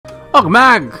Welcome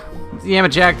back! It's the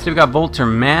Yamajac. Today we got Volter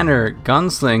Manor,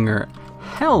 Gunslinger,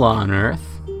 Hell on Earth.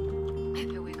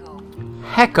 Here we go.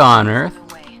 Heck on Earth.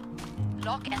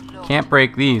 Lock and load. Can't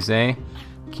break these, eh?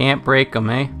 Can't break them,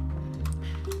 eh?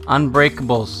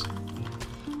 Unbreakables.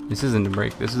 This isn't a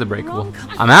break, this is a breakable.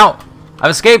 I'm out!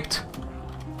 I've escaped!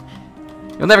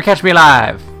 You'll never catch me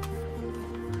alive!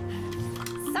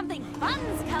 Something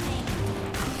fun's coming.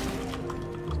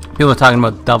 People are talking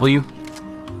about W.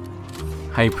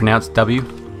 How you pronounce W?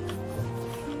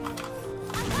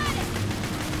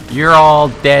 You're all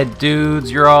dead,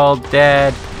 dudes. You're all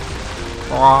dead.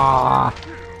 Ah.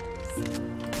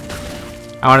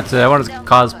 I wanted to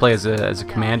cosplay as a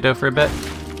commando for a bit. I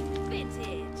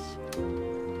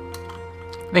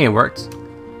think it worked.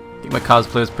 I think my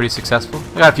cosplay was pretty successful.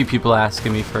 I got a few people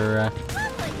asking me for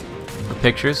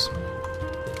pictures.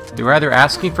 They were either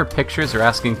asking for pictures or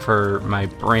asking for my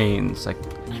brains. Like,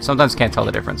 sometimes can't tell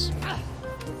the difference.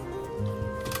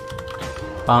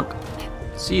 Bonk.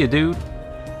 See you, dude.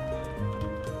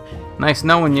 Nice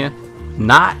knowing you.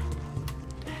 Not.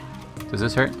 Does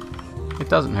this hurt? It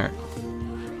doesn't hurt.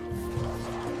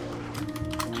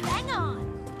 Hang on.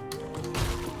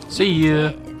 See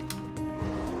ya.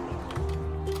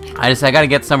 I gotta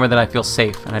get somewhere that I feel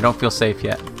safe, and I don't feel safe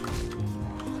yet.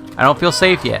 I don't feel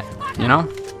safe yet, you know?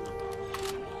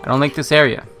 I don't like this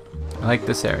area. I like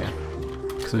this area.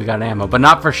 Because we got ammo, but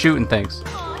not for shooting things.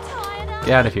 Get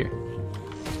out of here.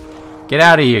 Get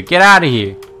out of here. Get out of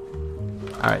here.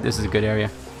 Alright, this is a good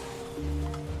area.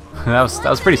 that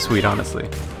was pretty sweet, honestly.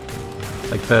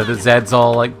 Like the Zeds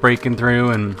all like breaking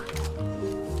through, and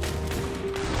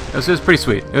it was pretty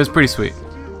sweet. It was pretty sweet.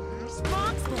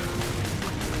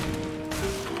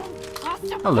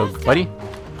 Hello, buddy.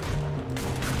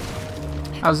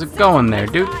 How's it going there,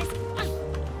 dude?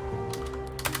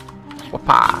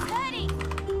 Whoopah.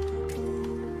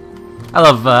 I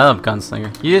love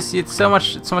Gunslinger. It's so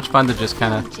much fun to just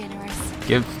kind of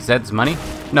give Zeds money.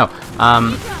 No,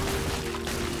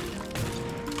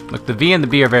 look, the V and the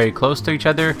B are very close to each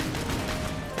other.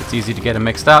 It's easy to get them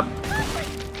mixed up.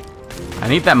 I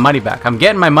need that money back. I'm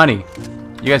getting my money.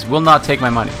 You guys will not take my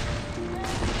money.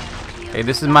 Okay,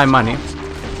 this is my money.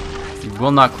 You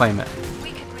will not claim it.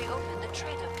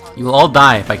 You will all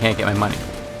die if I can't get my money.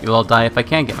 You will all die if I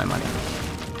can't get my money.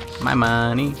 My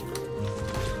money.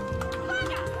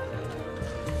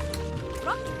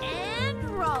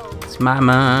 It's my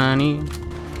money.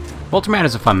 Volter Manor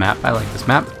is a fun map. I like this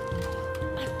map.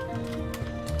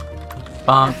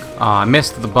 Bonk. Oh, I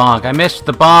missed the bonk. I missed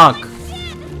the bonk.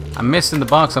 I'm missing the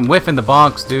bonks. I'm whiffing the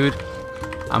bonks, dude.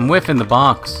 I'm whiffing the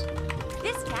bonks.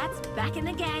 This cat's back in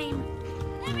the game.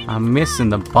 I'm missing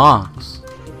the bonks.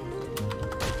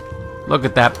 Look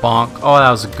at that bonk. Oh,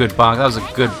 that was a good bonk. That was a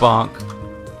good bonk.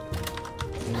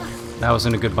 That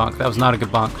wasn't a good bonk. That was not a good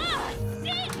bonk.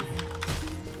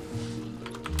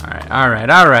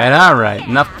 Alright.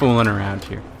 Enough fooling around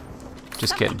here.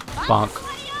 Just kidding. Bonk.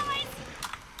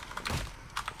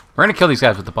 We're gonna kill these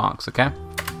guys with the bonks, okay?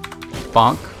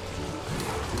 Bonk.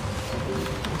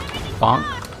 Bonk.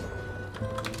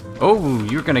 Oh,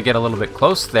 you're gonna get a little bit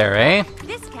close there, eh?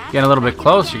 Getting a little bit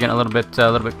close. You're getting a little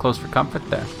bit close for comfort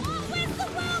there.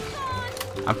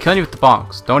 I'm killing you with the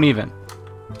bonks. Don't even.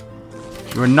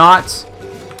 You're not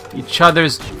each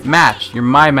other's match. You're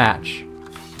my match.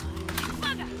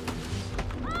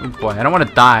 Oh boy, I don't want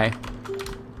to die,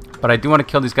 but I do want to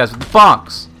kill these guys with the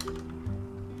bonks.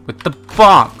 With the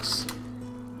bonks.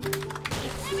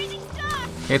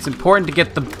 Okay, it's important to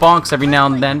get the bonks every now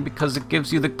and then because it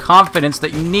gives you the confidence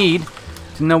that you need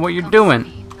to know what you're doing.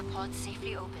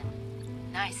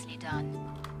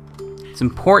 It's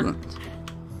important.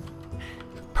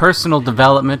 Personal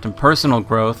development and personal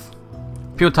growth.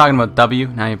 People talking about W.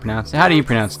 Now you pronounce it. How do you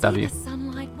pronounce W?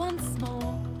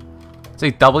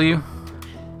 Say W.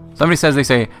 Somebody says they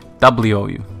say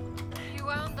W-O-U.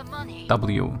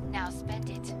 W.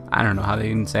 I don't know how they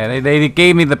even say it. They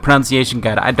gave me the pronunciation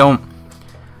guide. I don't.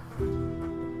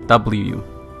 W.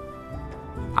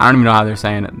 I don't even know how they're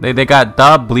saying it. They got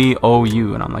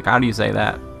W-O-U, and I'm like, how do you say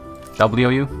that?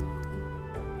 W-O-U?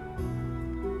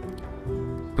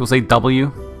 People say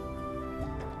W.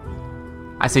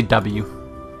 I say W.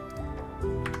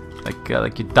 Like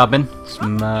you're dubbing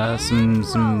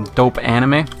some dope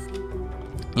anime.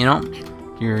 You know,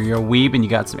 you're a weeb and you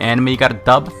got some anime you got to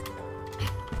dub.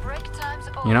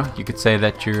 You know, you could say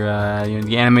that you know,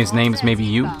 the anime's name is maybe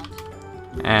you,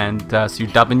 and so you're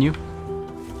dubbing you,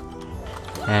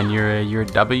 and you're a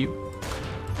W.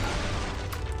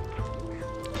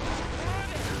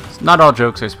 Not all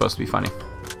jokes are supposed to be funny.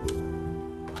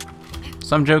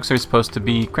 Some jokes are supposed to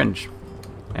be cringe,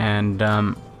 and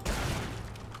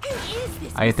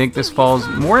I think this falls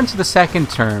more into the second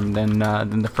term than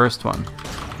the first one.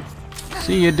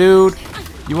 See you, dude.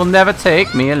 You will never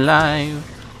take me alive.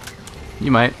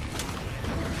 You might.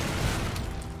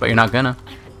 But you're not gonna.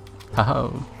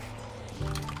 Ho-ho.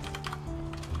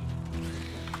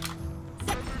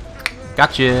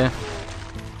 Gotcha.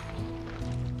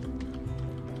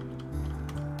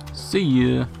 See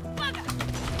ya.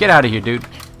 Get out of here, dude.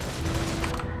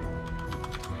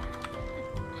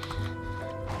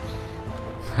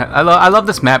 I love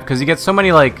this map because you get so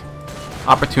many like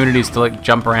opportunities to like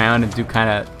jump around and do kind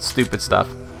of stupid stuff.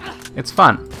 It's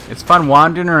fun. It's fun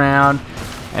wandering around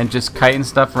and just kiting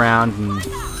stuff around, and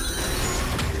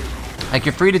like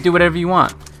you're free to do whatever you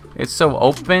want. It's so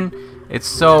open. It's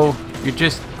so you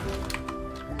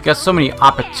got so many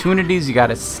opportunities. You got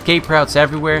escape routes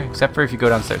everywhere, except for if you go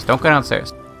downstairs. Don't go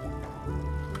downstairs.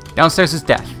 Downstairs is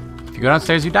death. If you go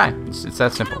downstairs, you die. It's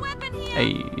that simple.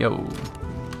 Hey, yo.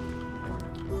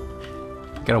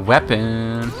 Got a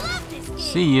weapon.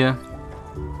 See ya.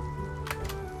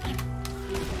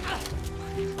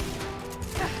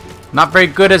 Not very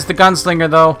good as the gunslinger,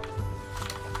 though.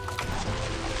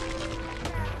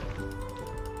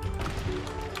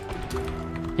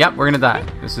 Yep, we're gonna die.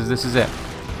 This is it.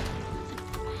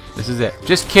 This is it.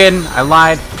 Just kidding. I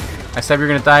lied. I said we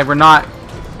were gonna die. We're not.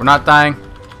 We're not dying.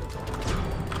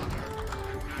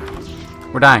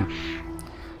 We're dying.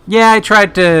 Yeah, I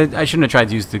shouldn't have tried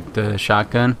to use the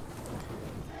shotgun.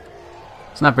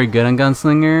 It's not very good on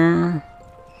gunslinger.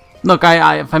 Look,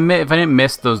 if I didn't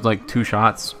miss those like 2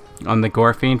 shots on the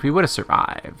gore fiend, we would have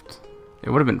survived.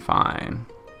 It would have been fine.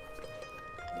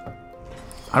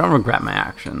 I don't regret my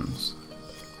actions.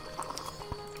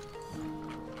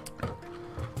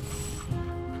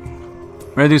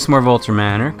 We're gonna do some more Vulture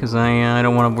Manor because I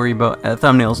don't want to worry about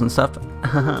thumbnails and stuff.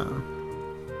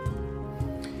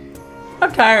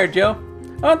 I'm tired, Joe.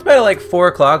 I went to bed at like 4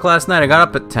 o'clock last night. I got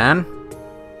up at 10.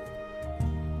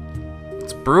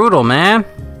 It's brutal, man.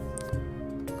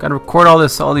 Gotta record all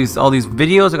these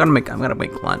videos. I gotta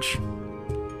make lunch.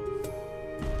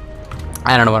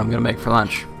 I don't know what I'm gonna make for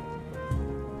lunch.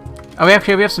 Oh, we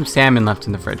have some salmon left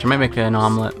in the fridge. I might make an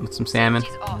omelet with some salmon.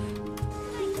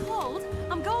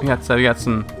 We had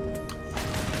some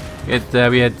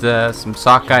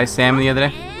sockeye salmon the other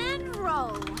day.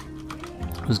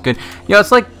 It was good. Yo,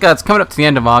 it's like it's coming up to the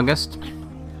end of August.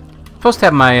 I'm supposed to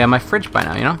have my fridge by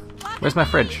now, you know? Where's my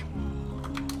fridge?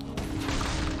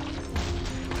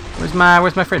 Where's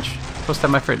my fridge? I'm supposed to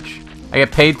have my fridge. I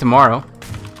get paid tomorrow.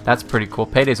 That's pretty cool.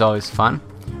 Payday's always fun.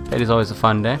 Payday's always a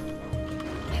fun day.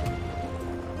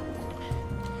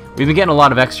 We've been getting a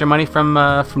lot of extra money from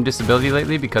disability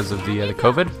lately because of the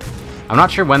COVID. I'm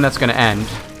not sure when that's going to end,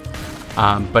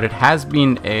 but it has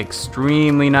been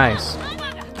extremely nice.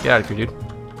 Get out of here, dude.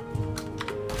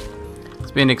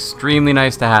 It's been extremely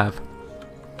nice to have.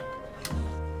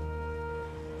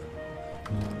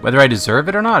 Whether I deserve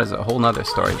it or not is a whole nother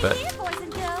story, but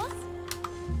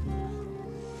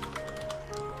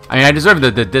I mean, I deserve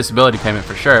the disability payment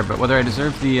for sure, but whether I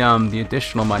deserve the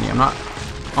additional money, I'm not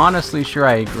honestly sure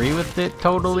I agree with it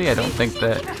totally. I think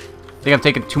I'm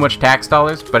taking too much tax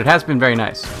dollars, but it has been very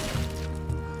nice.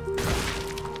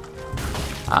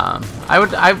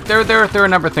 There are a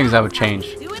number of things I would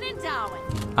change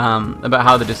about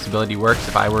how the disability works.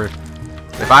 If I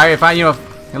you know,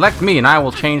 elect me and I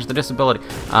will change the disability.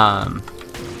 Yeah,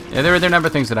 there are a number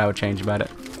of things that I would change about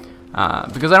it,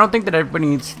 because I don't think that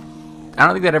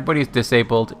everybody is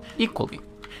disabled equally,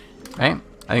 right?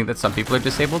 I think that some people are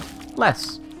disabled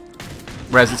less,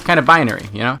 whereas it's kind of binary,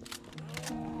 you know.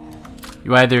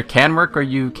 You either can work or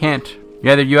you can't.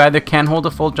 You either can hold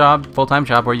a full-time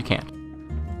job, or you can't.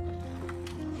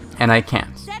 And I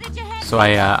can't. So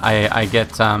I get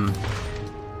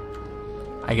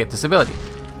disability,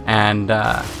 and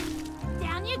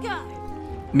Down you go.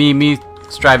 me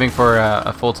striving for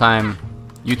a full-time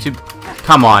YouTube.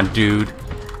 Come on, dude.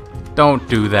 Don't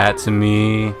do that to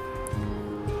me.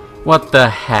 What the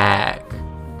heck?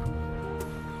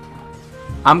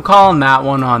 I'm calling that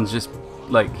one on just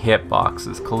like hit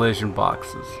boxes, collision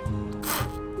boxes.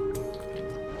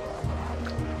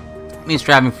 Me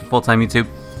striving for full-time YouTube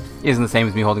isn't the same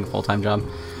as me holding a full-time job.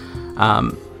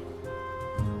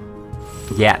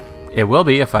 Yeah, it will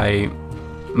be if I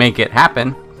make it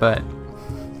happen, but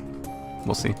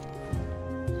we'll see.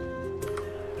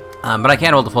 But I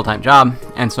can't hold a full-time job,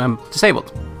 and so I'm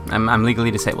disabled. I'm legally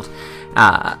disabled.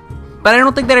 But I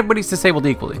don't think that everybody's disabled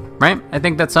equally, right? I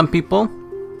think that some people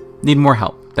need more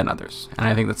help than others, and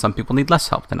I think that some people need less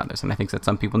help than others, and I think that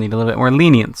some people need a little bit more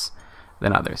lenience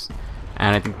than others.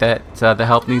 And I think that the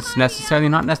help needs necessarily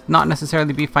not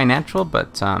necessarily be financial,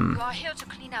 but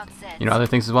you know, other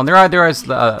things as well. And there is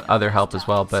other help as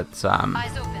well, but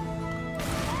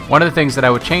one of the things that I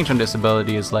would change on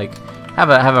disability is like have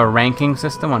a ranking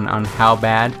system on how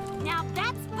bad. Now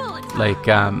that's bulletproof. Like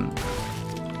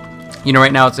you know,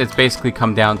 right now it's basically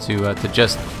come down to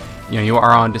just, you know, you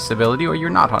are on disability or you're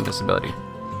not on disability.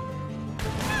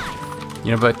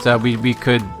 You know, but we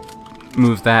could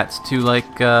move that to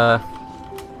like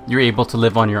you're able to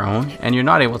live on your own and you're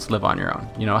not able to live on your own.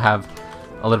 You know, have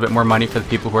a little bit more money for the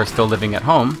people who are still living at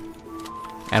home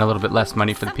and a little bit less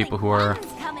money for the people who are...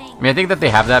 I mean, I think that they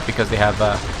have that because they have,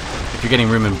 if you're getting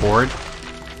room and board,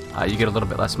 you get a little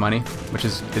bit less money, which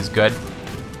is good.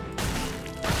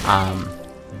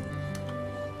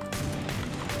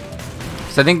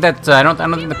 So I think that I don't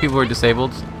think that people who are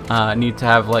disabled need to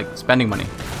have like spending money,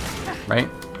 right?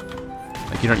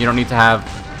 Like you don't need to have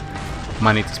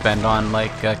money to spend on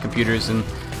like computers and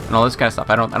all this kind of stuff.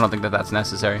 I don't think that that's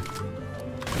necessary.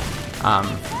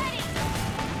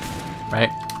 Right?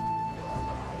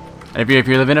 And if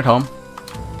you're living at home,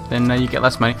 then you get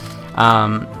less money.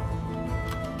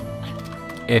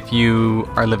 If you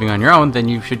are living on your own, then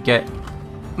you should get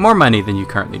more money than you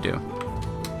currently do.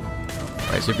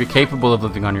 Right? So if you're capable of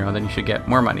living on your own, then you should get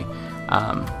more money.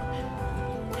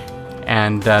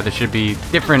 And there should be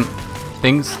different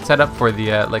things set up for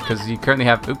the like, because you currently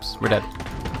have... Oops, we're dead.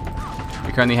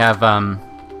 You currently have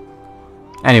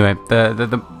anyway,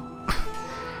 the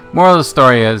moral of the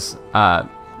story is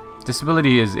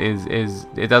disability is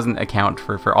it doesn't account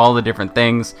for all the different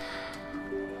things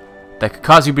that could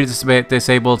cause you to be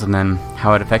disabled, and then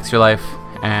how it affects your life.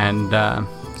 And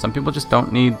some people just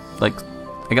don't need, like,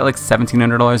 I get like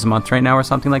 $1,700 a month right now or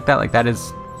something like that. Like, that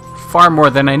is far more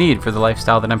than I need for the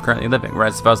lifestyle that I'm currently living.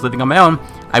 Whereas if I was living on my own,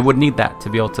 I would need that to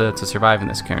be able to survive in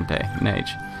this current day and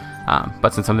age.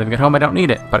 But since I'm living at home, I don't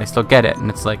need it, but I still get it. And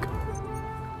it's like,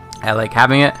 I like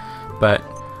having it, but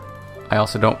I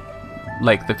also don't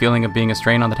like the feeling of being a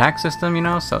strain on the tax system, you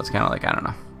know? So it's kind of like, I don't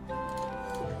know.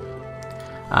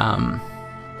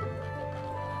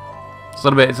 It's a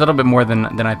little bit more than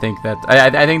I think that.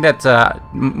 I think that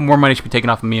more money should be taken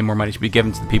off of me and more money should be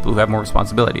given to the people who have more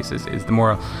responsibilities. Is the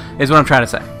moral, is what I'm trying to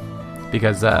say.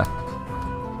 Because you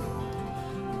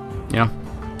know,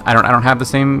 I don't have the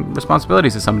same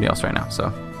responsibilities as somebody else right now.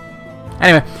 So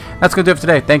anyway, that's gonna do it for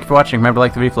today. Thank you for watching. Remember to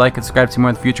like the video if you like and subscribe to see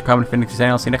more in the future. Comment if you think.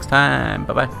 I'll see you next time.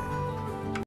 Bye bye.